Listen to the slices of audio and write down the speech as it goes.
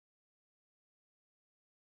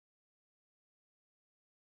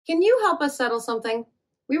Can you help us settle something?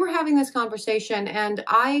 We were having this conversation and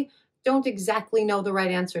I don't exactly know the right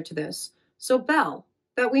answer to this. So Belle,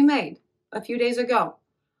 that we made a few days ago,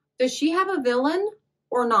 does she have a villain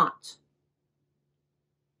or not?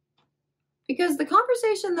 Because the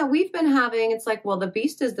conversation that we've been having, it's like, well, the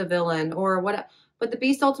Beast is the villain or what, but the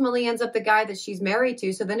Beast ultimately ends up the guy that she's married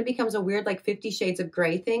to. So then it becomes a weird, like 50 Shades of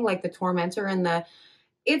Grey thing, like the tormentor and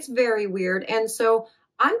it's very weird. And so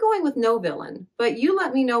I'm going with no villain, but you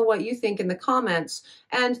let me know what you think in the comments.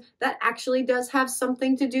 And that actually does have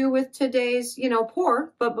something to do with today's,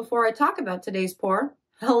 pour. But before I talk about today's pour,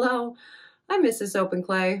 hello, I'm Mrs. Soap and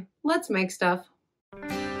Clay. Let's make stuff.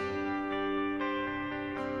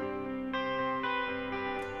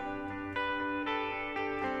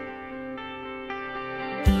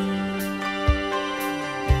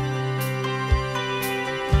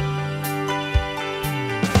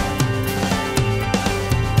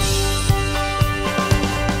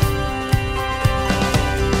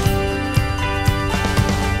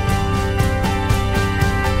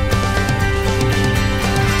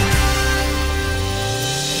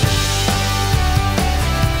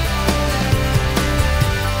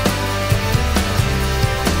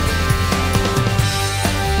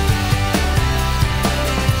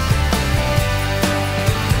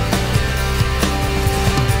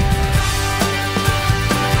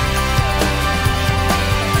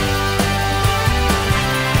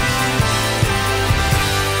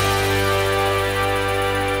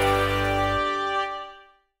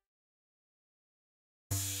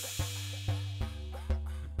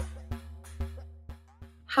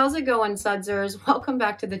 How's it going, Sudsers? Welcome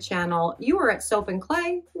back to the channel. You are at Soap and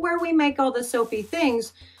Clay, where we make all the soapy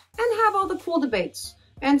things and have all the cool debates.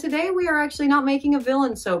 And today we are actually not making a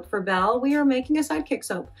villain soap for Belle. We are making a sidekick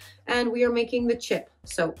soap, and we are making the Chip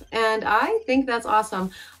soap. And I think that's awesome.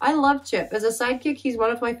 I love Chip. As a sidekick, he's one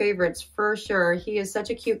of my favorites for sure. He is such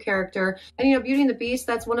a cute character. And Beauty and the Beast,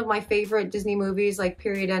 that's one of my favorite Disney movies, like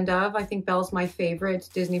period, end of. I think Belle's my favorite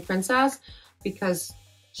Disney princess because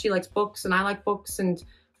she likes books and I like books and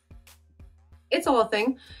it's all a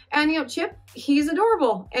thing. And Chip, he's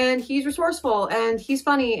adorable and he's resourceful and he's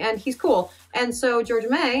funny and he's cool. And so Georgia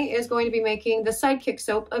May is going to be making the sidekick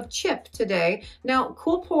soap of Chip today. Now,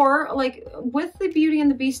 cool pour, like with the Beauty and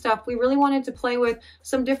the Beast stuff, we really wanted to play with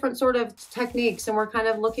some different sort of techniques, and we're kind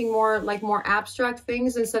of looking more abstract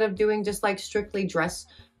things instead of doing just like strictly dress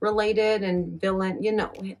related and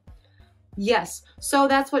villain, Yes, so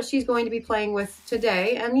that's what she's going to be playing with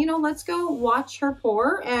today. And, let's go watch her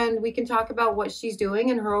pour and we can talk about what she's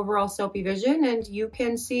doing and her overall soapy vision, and you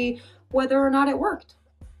can see whether or not it worked.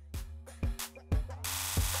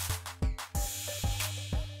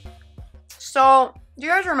 So, do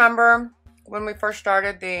you guys remember when we first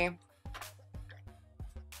started the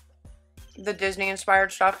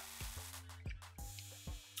Disney-inspired stuff?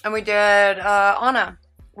 And we did, Anna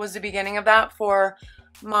was the beginning of that for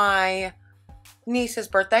my niece's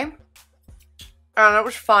birthday, and it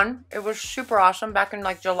was fun. It was super awesome back in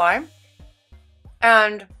July,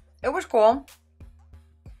 and it was cool.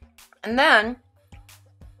 And then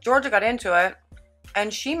Georgia got into it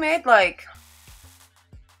and she made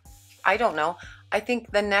I don't know, I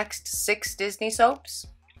think the next 6 Disney soaps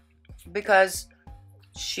because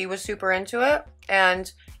she was super into it.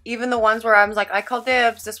 And even the ones where I was like, I call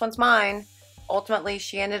dibs, this one's mine, ultimately,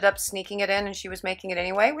 she ended up sneaking it in and she was making it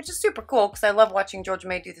anyway, which is super cool because I love watching Georgia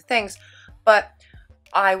May do the things. But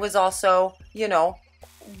I was also,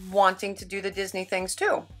 wanting to do the Disney things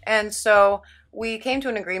too. And so we came to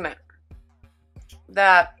an agreement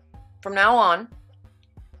that from now on,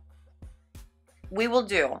 we will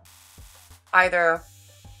do either,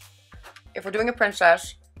 if we're doing a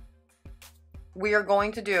princess, we are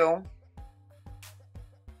going to do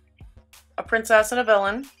a princess and a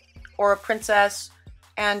villain, or a princess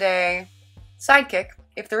and a sidekick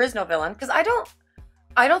if there is no villain, because I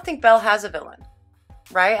don't think Belle has a villain,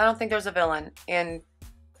 right? I don't think there's a villain in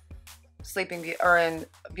Sleeping Beauty or in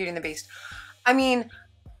Beauty and the Beast. I mean,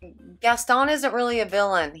 Gaston isn't really a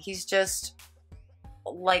villain. He's just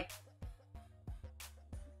like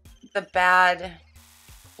the bad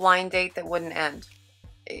blind date that wouldn't end.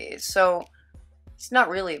 So he's not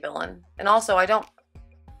really a villain. And also, I don't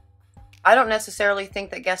necessarily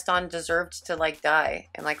think that Gaston deserved to die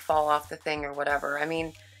and fall off the thing or whatever. I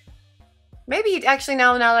mean, maybe actually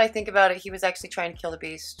now that I think about it, he was actually trying to kill the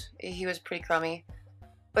Beast. He was pretty crummy,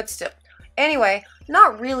 but still. Anyway,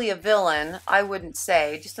 not really a villain, I wouldn't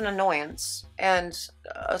say, just an annoyance and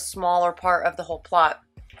a smaller part of the whole plot.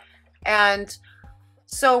 And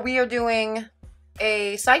so we are doing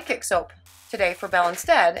a sidekick soap today for Belle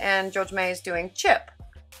instead, and Georgia May is doing Chip.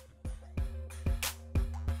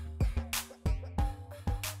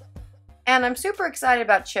 And I'm super excited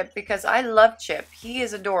about Chip because I love Chip. He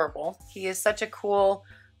is adorable. He is such a cool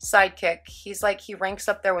sidekick. He's like, he ranks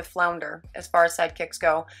up there with Flounder as far as sidekicks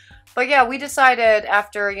go. But yeah, we decided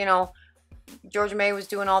after, you know, Georgia May was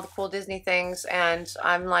doing all the cool Disney things, and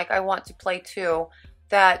I'm like, I want to play too,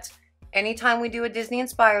 that anytime we do a Disney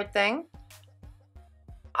inspired thing,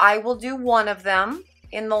 I will do one of them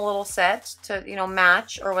in the little set to, you know,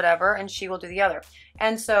 match or whatever, and she will do the other.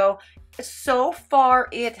 And so far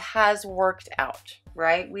it has worked out,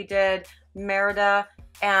 right? We did Merida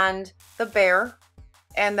and the bear,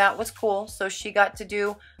 and that was cool. So she got to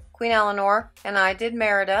do Queen Eleanor, and I did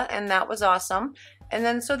Merida, and that was awesome. And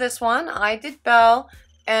then so this one, I did Belle,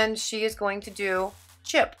 and she is going to do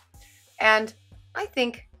Chip. And I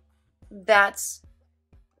think that's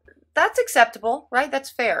acceptable, right? That's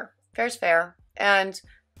fair. Fair's fair. And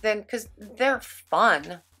then, because they're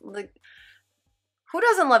fun. Like, who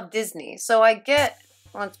doesn't love Disney? So I get,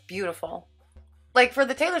 well, it's beautiful. Like, for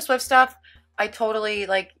the Taylor Swift stuff, I totally,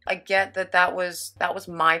 like, I get that was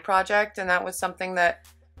my project, and that was something that,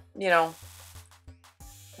 you know,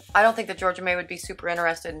 I don't think that Georgia May would be super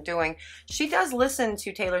interested in doing. She does listen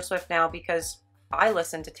to Taylor Swift now because I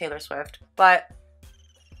listen to Taylor Swift, but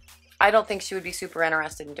I don't think she would be super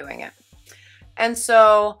interested in doing it. And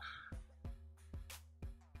so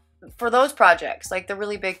for those projects, like the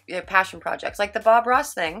really big passion projects, like the Bob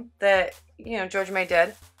Ross thing that, you know, Georgia May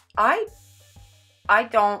did, I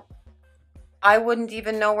wouldn't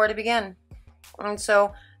even know where to begin. And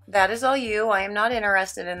so that is all you. I am not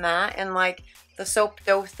interested in that. And like the soap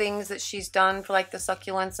dough things that she's done for like the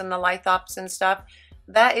succulents and the lithops and stuff,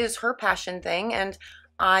 that is her passion thing. And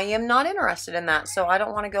I am not interested in that. So I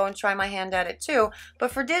don't want to go and try my hand at it too.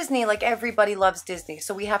 But for Disney, like everybody loves Disney.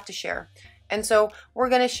 So we have to share. And so we're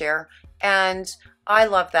going to share. And I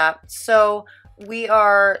love that. So we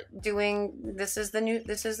are doing, this is the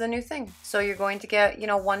new thing. So you're going to get, you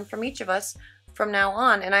know, one from each of us from now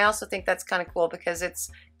on. And I also think that's kind of cool because it's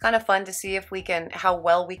kind of fun to see if we can, how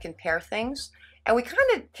well we can pair things. And we kind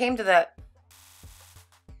of came to that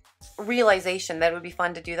realization that it would be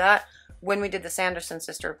fun to do that when we did the Sanderson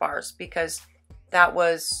sister bars, because that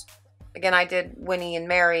was, again, I did Winnie and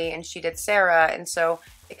Mary and she did Sarah. And so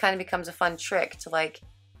it kind of becomes a fun trick to like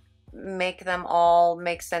make them all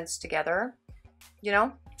make sense together, you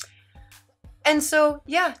know? And so,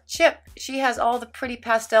 yeah, Chip, she has all the pretty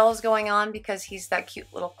pastels going on because he's that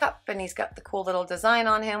cute little cup and he's got the cool little design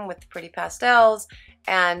on him with the pretty pastels.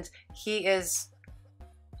 And he is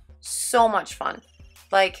so much fun.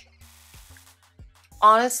 Like,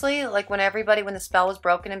 honestly, like when the spell was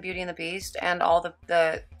broken in Beauty and the Beast and all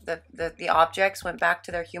the objects went back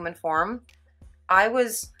to their human form,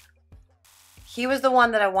 he was the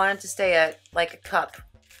one that I wanted to stay at like a cup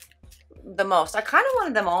the most. I kind of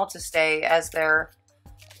wanted them all to stay as their,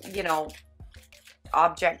 you know,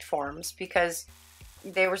 object forms because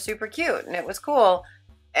they were super cute and it was cool.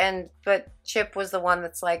 But Chip was the one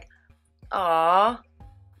that's like, aw,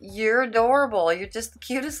 you're adorable. You're just the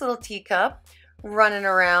cutest little teacup running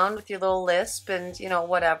around with your little lisp and, you know,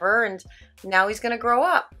 whatever. And now he's going to grow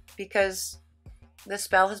up because the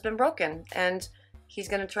spell has been broken and he's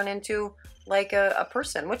going to turn into like a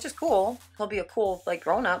person, which is cool. He'll be a cool, like,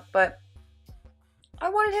 grown up, but I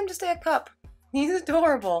wanted him to stay a cup. He's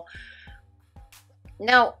adorable.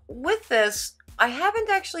 Now, with this, I haven't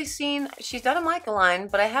actually seen, she's done a mica line,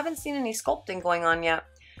 but I haven't seen any sculpting going on yet,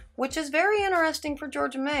 which is very interesting for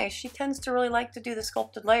Georgia May. She tends to really like to do the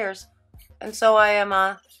sculpted layers. And so I am,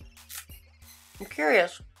 I'm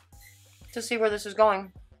curious to see where this is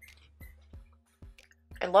going.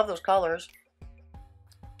 I love those colors.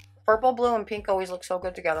 Purple, blue, and pink always look so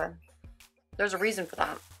good together. There's a reason for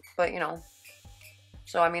that, but you know.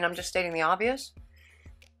 So, I mean, I'm just stating the obvious.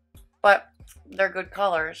 But they're good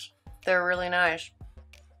colors. They're really nice.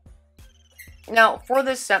 Now, for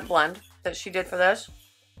this scent blend that she did for this,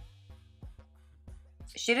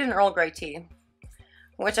 she did an Earl Grey tea,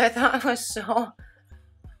 which I thought was so...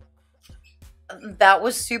 That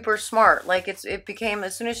was super smart. Like, it became,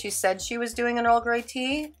 as soon as she said she was doing an Earl Grey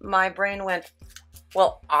tea, my brain went,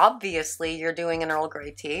 well, obviously you're doing an Earl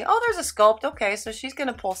Grey tea. Oh, there's a sculpt. Okay, so she's going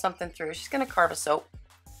to pull something through. She's going to carve a soap.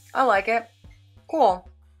 I like it. Cool.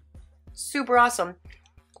 Super awesome.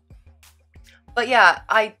 But yeah,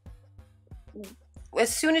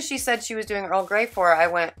 as soon as she said she was doing Earl Grey for it, I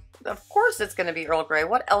went, of course it's going to be Earl Grey.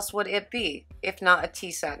 What else would it be if not a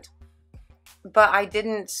tea scent? But I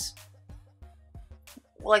didn't,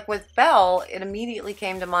 like with Belle, it immediately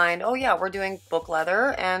came to mind, oh yeah, we're doing book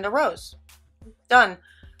leather and a rose. Done.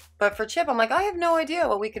 But for Chip, I'm like, I have no idea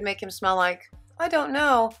what we could make him smell like. I don't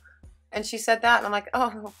know. And she said that, and I'm like,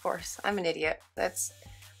 oh, of course, I'm an idiot.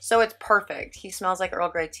 So it's perfect. He smells like Earl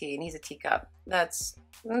Grey tea, and he's a teacup. That's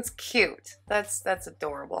cute. That's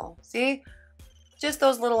adorable. See? Just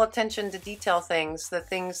those little attention to detail things, the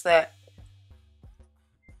things that,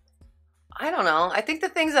 I don't know. I think the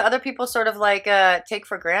things that other people sort of like take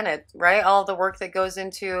for granted, right? All the work that goes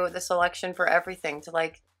into the selection for everything to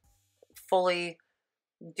like fully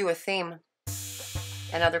do a theme.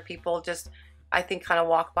 And other people just, I think, kind of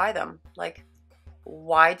walk by them. Like,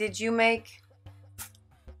 why did you make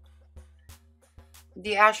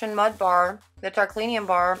the Ashen Mud bar, the Tarklinium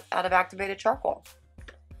bar, out of activated charcoal?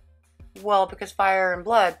 Well, because fire and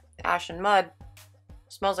blood, ashen mud,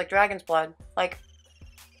 smells like dragon's blood. Like,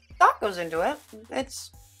 thought goes into it.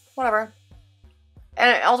 It's whatever. And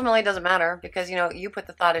it ultimately doesn't matter because, you know, you put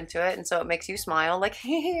the thought into it, and so it makes you smile. Like,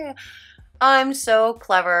 I'm so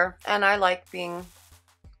clever, and I like being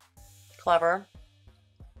clever.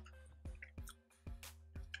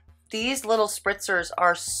 These little spritzers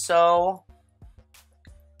are so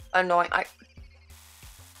annoying.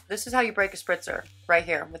 This is how you break a spritzer, right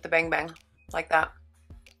here with the bang bang, like that.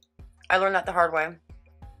 I learned that the hard way.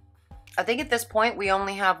 I think at this point we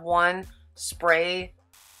only have one spray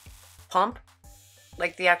pump,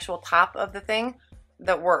 like the actual top of the thing,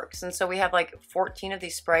 that works. And so we have like 14 of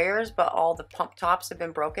these sprayers, but all the pump tops have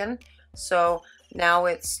been broken. So now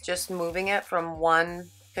it's just moving it from one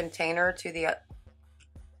container to the other.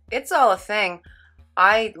 It's all a thing.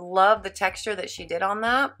 I love the texture that she did on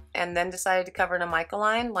that, and then decided to cover it in a mica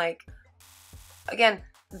line. Like, again,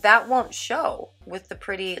 that won't show with the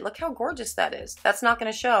pretty, look how gorgeous that is. That's not going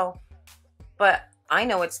to show, but I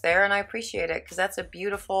know it's there and I appreciate it because that's a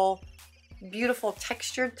beautiful, beautiful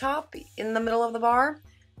textured top in the middle of the bar,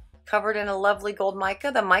 covered in a lovely gold mica.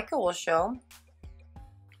 The mica will show,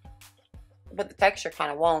 but the texture kind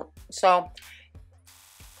of won't. So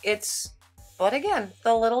it's, but again,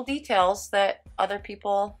 the little details that other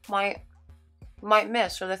people might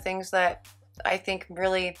miss, or the things that I think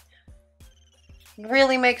really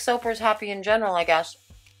make soapers happy in general, I guess.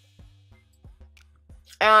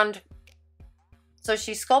 And so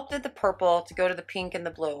she sculpted the purple to go to the pink and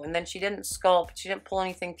the blue, and then she didn't sculpt, she didn't pull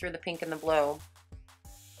anything through the pink and the blue.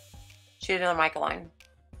 She did another mica line.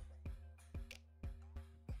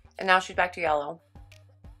 And now she's back to yellow.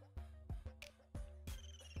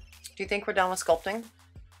 Do you think we're done with sculpting?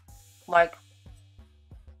 Like,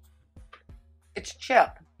 it's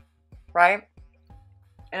chip, right?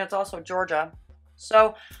 And it's also Georgia.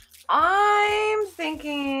 So I'm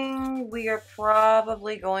thinking we are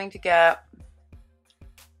probably going to get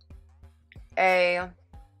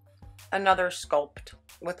another sculpt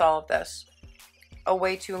with all of this. A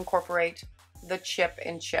way to incorporate the chip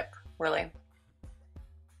in chip, really.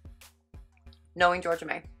 Knowing Georgia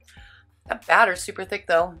May. That batter's super thick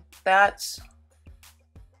though. That's,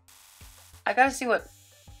 I gotta see what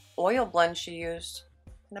oil blend she used.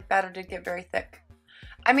 That batter did get very thick.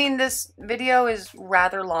 I mean, this video is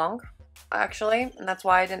rather long, actually, and that's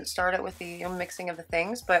why I didn't start it with the mixing of the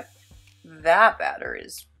things, but that batter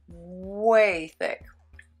is way thick.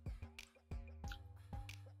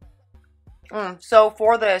 So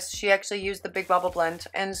for this, she actually used the Big Bubble blend,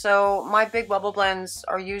 and so my Big Bubble blends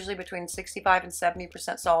are usually between 65 and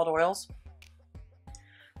 70% solid oils.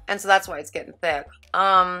 And so that's why it's getting thick.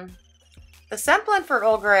 The scent blend for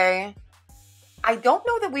Earl Grey, I don't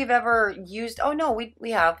know that we've ever used, oh no,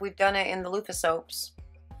 we have. We've done it in the loofah soaps.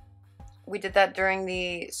 We did that during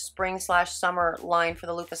the spring/summer line for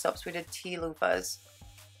the loofah soaps. We did tea loofahs.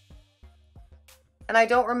 And I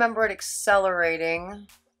don't remember it accelerating,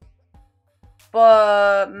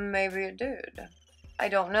 but maybe it did. I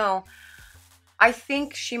don't know. I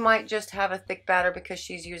think she might just have a thick batter because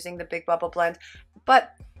she's using the Big Bubble blend.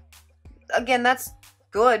 But again, that's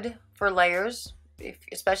good for layers,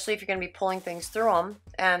 especially if you're going to be pulling things through them.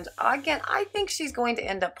 And again, I think she's going to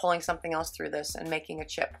end up pulling something else through this and making a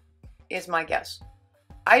chip, is my guess.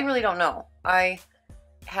 I really don't know. I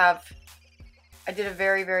did a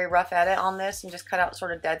very, very rough edit on this and just cut out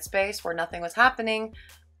sort of dead space where nothing was happening.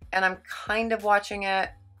 And I'm kind of watching it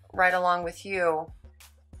right along with you,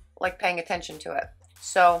 like paying attention to it.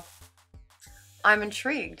 So I'm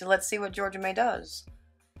intrigued. Let's see what Georgia May does.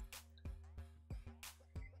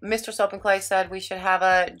 Mr. Soap and Clay said we should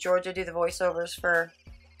have Georgia do the voiceovers for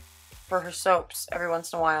her soaps every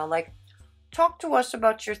once in a while. Like, talk to us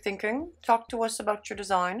about your thinking. Talk to us about your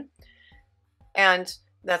design. And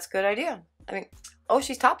that's a good idea. I mean, oh,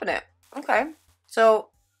 she's topping it. Okay. So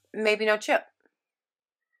maybe no chip.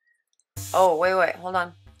 Oh, wait, hold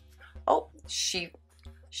on. Oh, she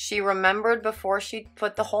remembered before she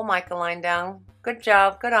put the whole mica line down. Good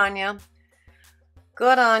job. Good on ya.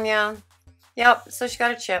 Good on ya. Yep, so she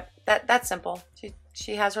got a chip. That's simple.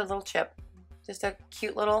 she has her little chip. Just a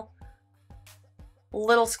cute little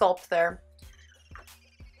sculpt there.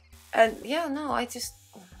 And yeah, no,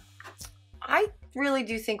 I really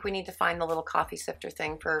do think we need to find the little coffee sifter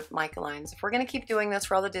thing for mica lines. If we're going to keep doing this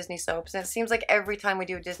for all the Disney soaps, and it seems like every time we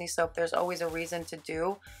do a Disney soap, there's always a reason to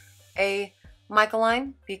do a mica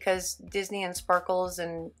line, because Disney and sparkles,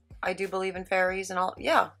 and I do believe in fairies and all,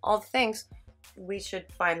 yeah, all the things. We should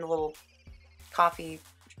find the little coffee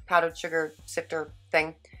powdered sugar sifter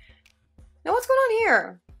thing. Now what's going on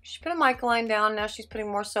here? She put a mica line down, now she's putting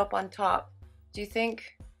more soap on top. Do you think...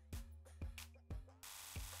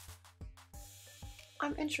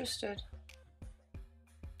 I'm interested.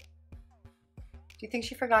 Do you think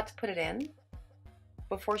she forgot to put it in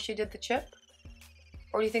before she did the chip?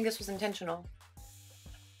 Or do you think this was intentional?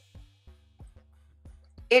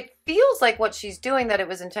 It feels like what she's doing, that it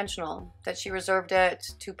was intentional, that she reserved it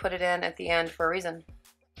to put it in at the end for a reason.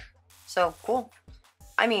 So, cool.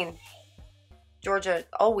 I mean, Georgia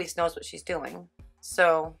always knows what she's doing.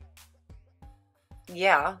 So,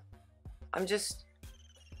 yeah. I'm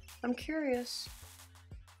curious.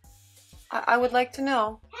 I would like to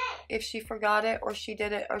know if she forgot it, or she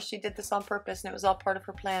did it, or she did this on purpose and it was all part of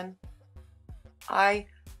her plan. I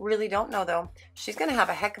really don't know though. She's gonna have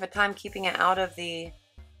a heck of a time keeping it out of the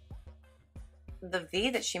V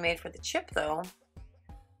that she made for the chip though.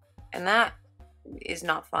 And that is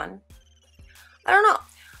not fun. I don't know.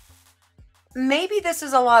 Maybe this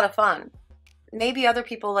is a lot of fun. Maybe other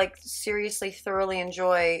people like seriously thoroughly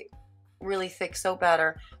enjoy really thick soap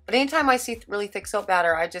batter. But anytime I see really thick soap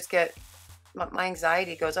batter, I just get, my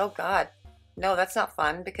anxiety goes, oh God, no, that's not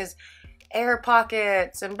fun, because air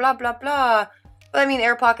pockets and blah, blah, blah. But I mean,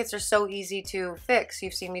 air pockets are so easy to fix.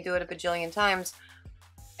 You've seen me do it a bajillion times.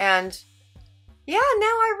 And yeah, now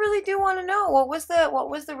I really do want to know, what was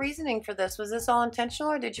the reasoning for this? Was this all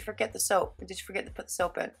intentional, or did you forget the soap? Or did you forget to put the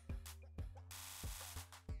soap in?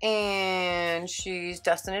 And she's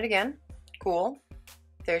dusting it again. Cool.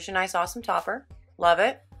 There's your nice, awesome topper. Love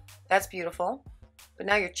it. That's beautiful. But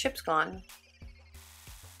now your chip's gone.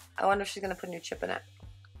 I wonder if she's going to put a new chip in it.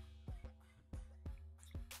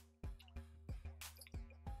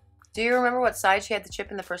 Do you remember what side she had the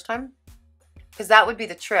chip in the first time? Because that would be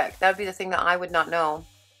the trick. That would be the thing that I would not know.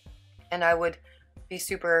 And I would be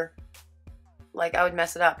super, like, I would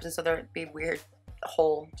mess it up. And so there'd be a weird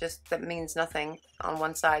hole just that means nothing on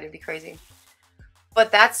one side. It'd be crazy.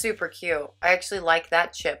 But that's super cute. I actually like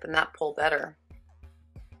that chip and that pull better.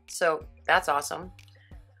 So that's awesome.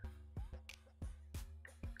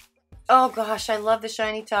 Oh gosh, I love the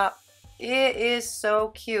shiny top. It is so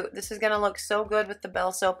cute. This is going to look so good with the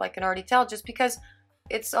Belle soap, I can already tell, just because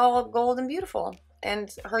it's all gold and beautiful.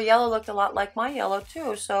 And her yellow looked a lot like my yellow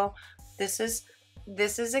too. So this is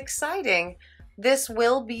exciting. This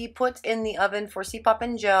will be put in the oven for C-Pop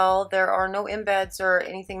and gel. There are no embeds or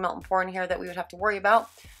anything melt and pour in here that we would have to worry about.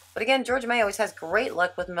 But again, Georgia May always has great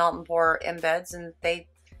luck with melt and pour embeds, and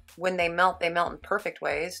when they melt in perfect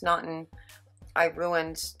ways, not in I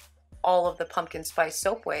ruined all of the pumpkin spice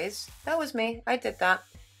soap ways. That was me. I did that.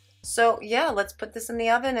 So yeah, let's put this in the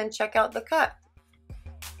oven and check out the cut.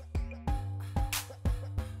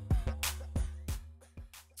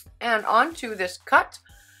 And onto this cut.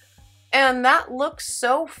 And that looks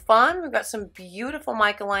so fun. We've got some beautiful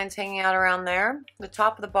mica lines hanging out around there. The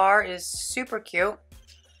top of the bar is super cute.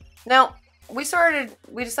 Now, we decided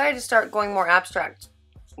to start going more abstract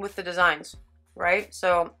with the designs, right?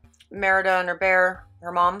 So Merida and her bear,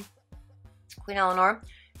 her mom, Queen Eleanor,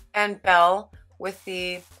 and Belle with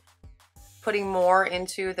the putting more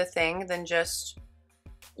into the thing than just,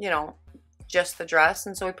 you know, just the dress.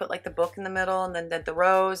 And so we put like the book in the middle and then did the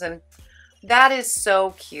rose, and that is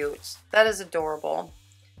so cute. That is adorable.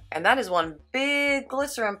 And that is one big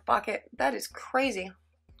glycerin bucket. That is crazy.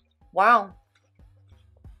 Wow.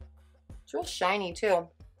 It's real shiny too.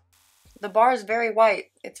 The bar is very white.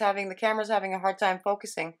 The camera's having a hard time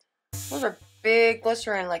focusing. Those are big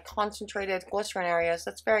glycerin, like concentrated glycerin areas.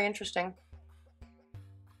 That's very interesting.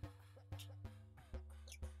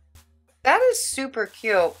 That is super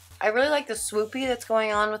cute. I really like the swoopy that's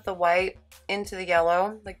going on with the white into the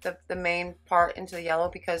yellow, like the main part into the yellow,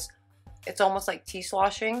 because it's almost like tea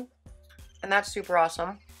sloshing, and that's super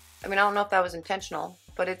awesome. I mean, I don't know if that was intentional,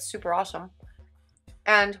 but it's super awesome.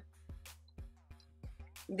 And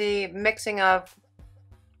the mixing of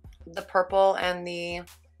the purple and the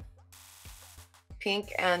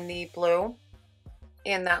pink and the blue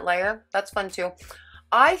in that layer, that's fun too.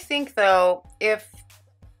 I think though, if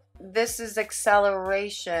this is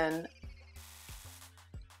acceleration,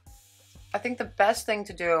 I think the best thing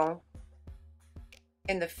to do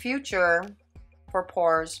in the future for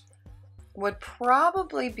pours would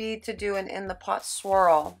probably be to do an in the pot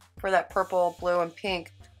swirl for that purple, blue, and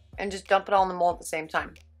pink, and just dump it all in the mold at the same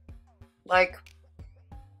time. Like,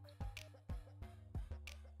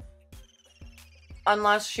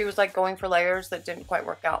 unless she was like going for layers that didn't quite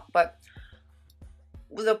work out. But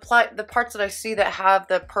the parts that I see that have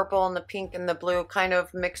the purple and the pink and the blue kind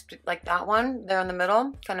of mixed, like that one there in the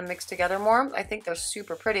middle, kind of mixed together more, I think they're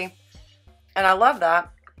super pretty. And I love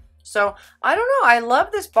that. So, I don't know. I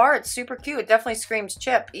love this bar. It's super cute. It definitely screams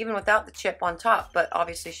chip, even without the chip on top. But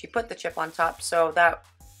obviously, she put the chip on top, so that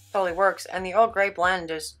totally works. And the Earl Grey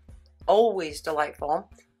blend is always delightful.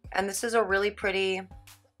 And this is a really pretty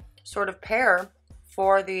sort of pair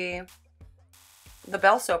for the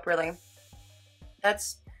Belle soap, really.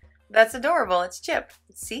 That's adorable. It's chip.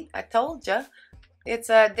 See, I told ya. It's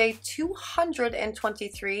day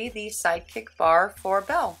 223, the sidekick bar for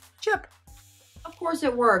Belle. Chip. Of course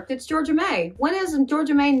it worked. It's Georgia May. When has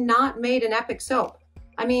Georgia May not made an epic soap?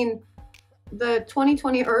 I mean, the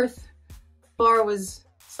 2020 Earth bar was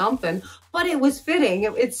something, but it was fitting.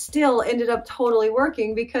 It still ended up totally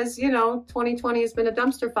working because, you know, 2020 has been a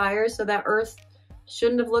dumpster fire, so that Earth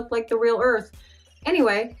shouldn't have looked like the real Earth.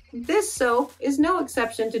 Anyway, this soap is no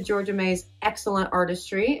exception to Georgia May's excellent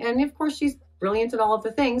artistry, and of course she's brilliant at all of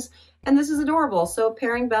the things, and this is adorable. So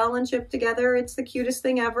pairing Belle and Chip together, it's the cutest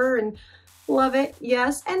thing ever, and love it,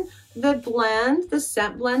 yes. And the blend, the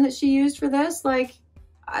scent blend that she used for this, like,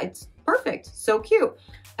 it's perfect, so cute.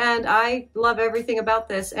 And I love everything about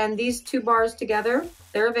this. And these two bars together,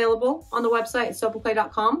 they're available on the website at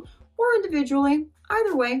soapandclay.com or individually.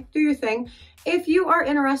 Either way, do your thing. If you are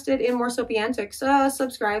interested in more soapy antics,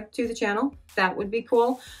 subscribe to the channel. That would be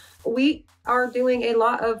cool. We are doing a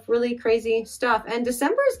lot of really crazy stuff. And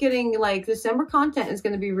December is getting, like, December content is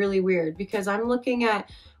going to be really weird because I'm looking at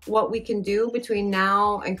what we can do between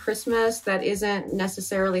now and Christmas that isn't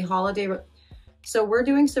necessarily holiday. So we're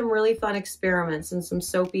doing some really fun experiments and some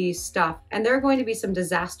soapy stuff. And there are going to be some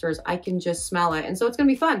disasters. I can just smell it. And so it's going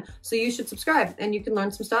to be fun. So you should subscribe and you can learn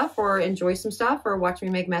some stuff or enjoy some stuff or watch me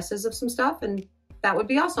make messes of some stuff. And that would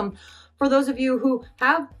be awesome. For those of you who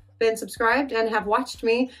have been subscribed and have watched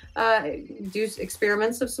me do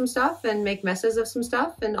experiments of some stuff and make messes of some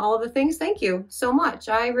stuff and all of the things, thank you so much.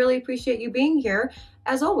 I really appreciate you being here,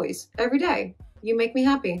 as always, every day. You make me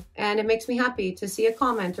happy, and it makes me happy to see a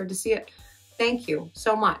comment or to see it. Thank you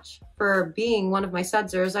so much for being one of my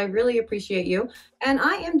sudsers. I really appreciate you. And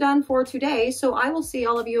I am done for today, so I will see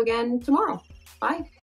all of you again tomorrow. Bye.